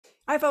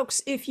Hi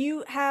folks, if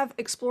you have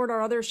explored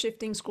our other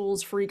Shifting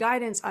Schools free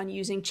guidance on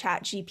using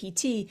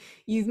ChatGPT,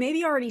 you've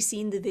maybe already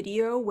seen the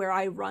video where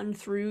I run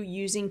through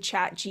using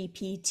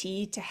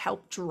ChatGPT to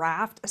help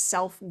draft a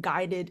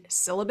self-guided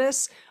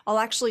syllabus. I'll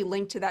actually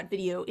link to that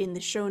video in the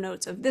show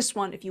notes of this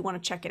one if you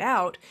want to check it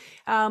out.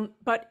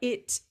 But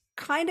it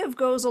kind of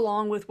goes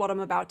along with what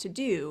I'm about to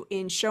do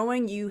in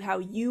showing you how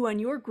you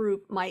and your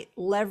group might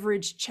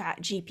leverage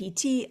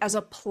ChatGPT as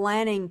a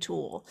planning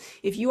tool.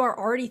 If you are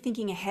already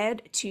thinking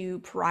ahead to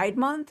Pride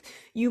Month,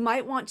 you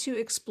might want to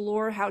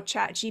explore how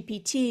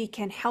ChatGPT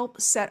can help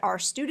set our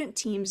student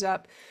teams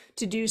up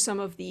to do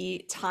some of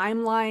the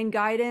timeline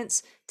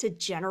guidance, to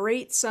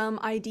generate some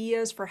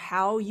ideas for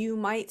how you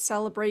might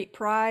celebrate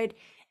Pride,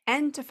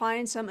 and to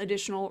find some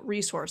additional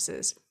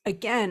resources.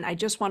 Again, I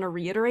just want to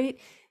reiterate,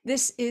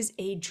 this is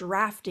a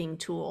drafting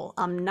tool.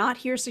 I'm not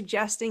here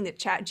suggesting that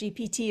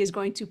ChatGPT is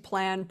going to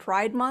plan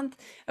Pride Month.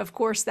 Of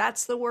course,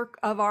 that's the work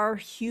of our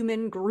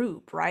human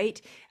group, right?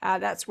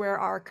 That's where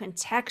our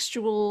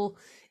contextual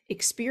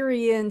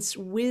experience,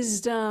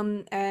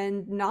 wisdom,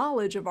 and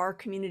knowledge of our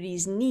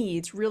community's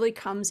needs really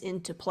comes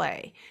into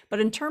play. But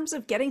in terms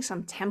of getting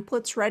some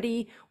templates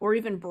ready or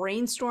even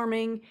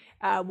brainstorming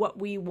what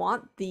we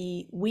want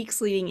the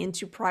weeks leading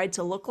into Pride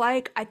to look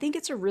like, I think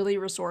it's a really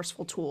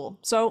resourceful tool.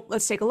 So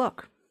let's take a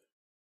look.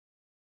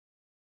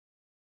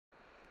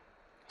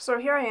 So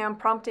here I am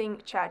prompting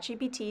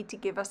ChatGPT to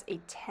give us a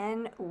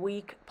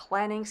 10-week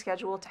planning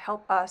schedule to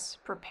help us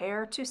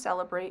prepare to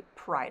celebrate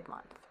Pride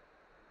Month.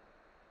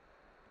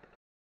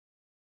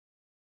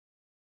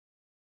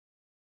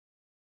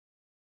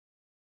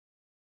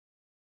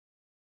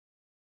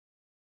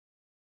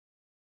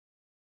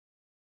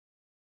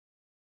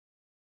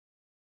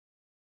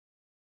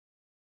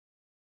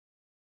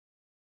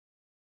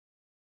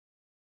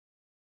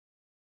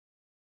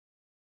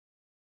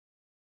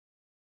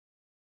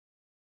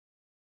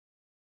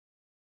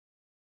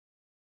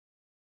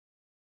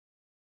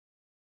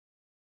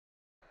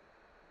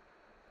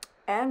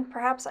 And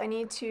perhaps I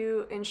need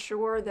to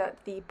ensure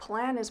that the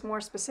plan is more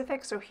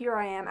specific. So here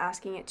I am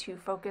asking it to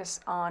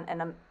focus on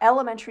an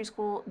elementary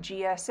school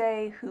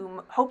GSA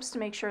who hopes to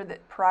make sure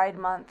that Pride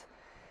Month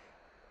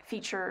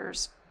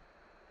features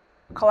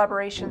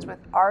collaborations with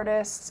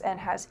artists and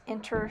has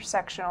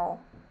intersectional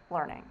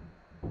learning.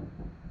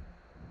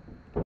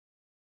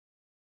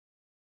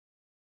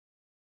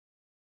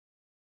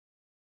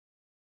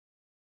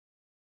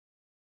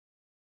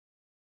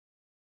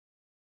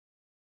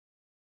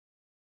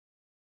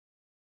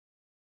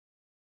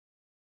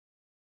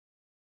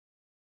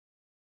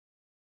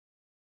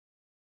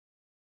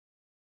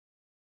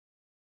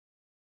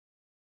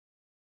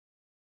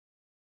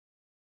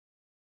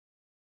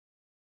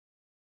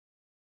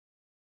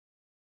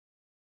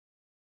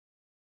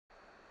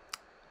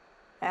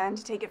 And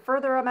to take it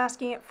further, I'm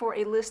asking it for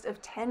a list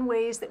of 10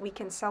 ways that we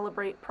can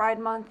celebrate Pride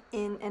Month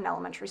in an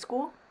elementary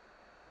school.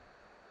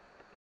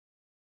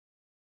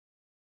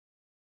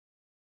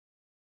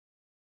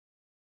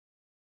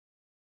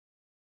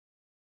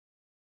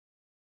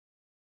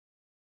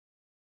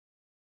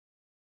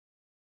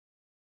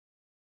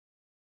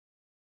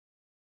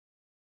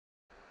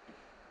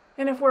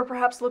 And if we're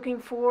perhaps looking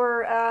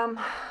for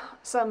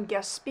some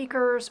guest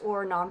speakers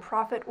or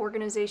nonprofit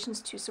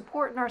organizations to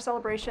support in our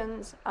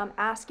celebrations, I'm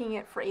asking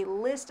it for a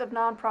list of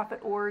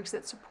nonprofit orgs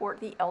that support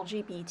the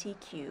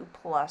LGBTQ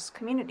plus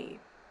community.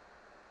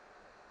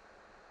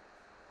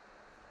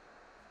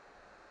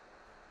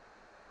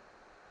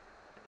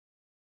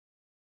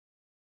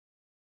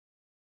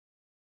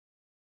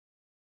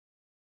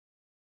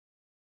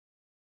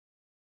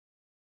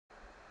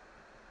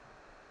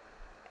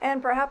 And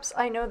perhaps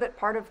I know that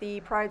part of the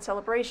Pride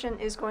celebration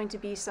is going to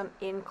be some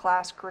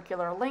in-class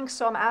curricular links,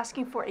 so I'm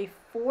asking for a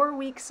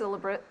 4-week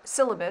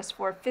syllabus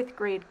for a 5th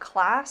grade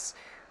class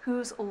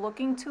who's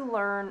looking to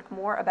learn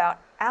more about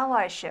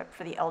allyship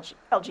for the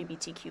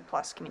LGBTQ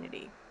plus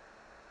community.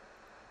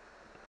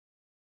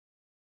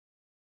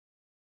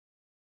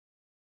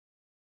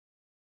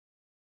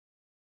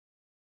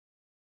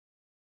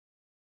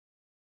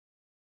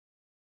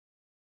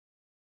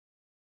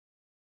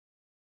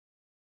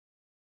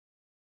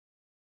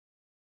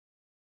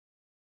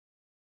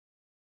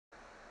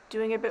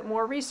 Doing a bit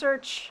more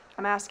research,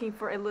 I'm asking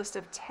for a list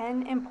of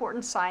 10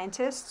 important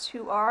scientists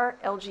who are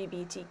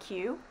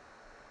LGBTQ.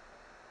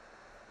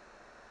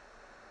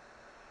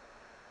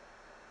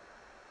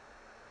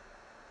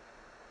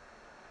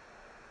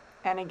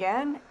 And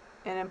again,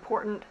 an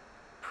important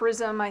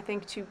prism I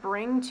think to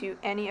bring to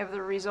any of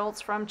the results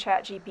from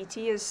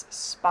ChatGPT is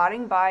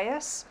spotting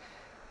bias,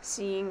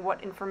 seeing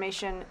what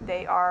information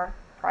they are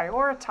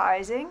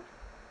prioritizing.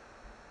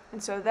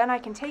 And so then I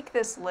can take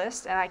this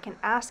list and I can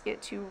ask it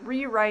to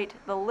rewrite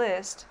the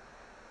list,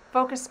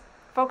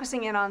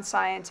 focusing in on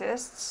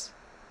scientists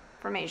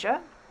from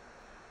Asia.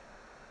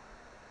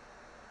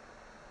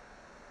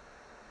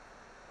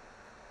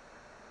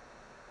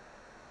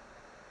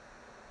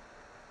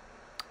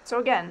 So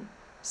again,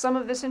 some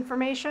of this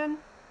information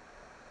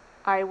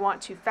I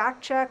want to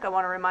fact check, I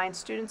want to remind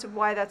students of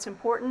why that's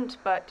important,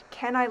 but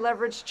can I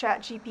leverage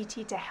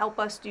ChatGPT to help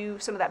us do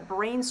some of that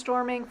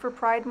brainstorming for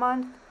Pride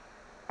Month?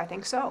 I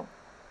think so.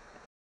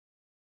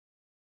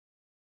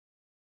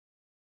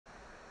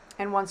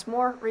 And once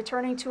more,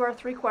 returning to our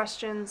 3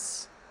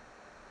 questions,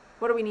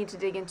 what do we need to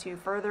dig into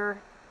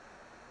further?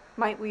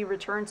 Might we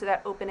return to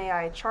that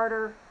OpenAI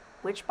charter?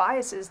 Which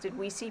biases did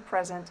we see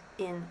present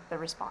in the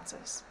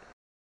responses?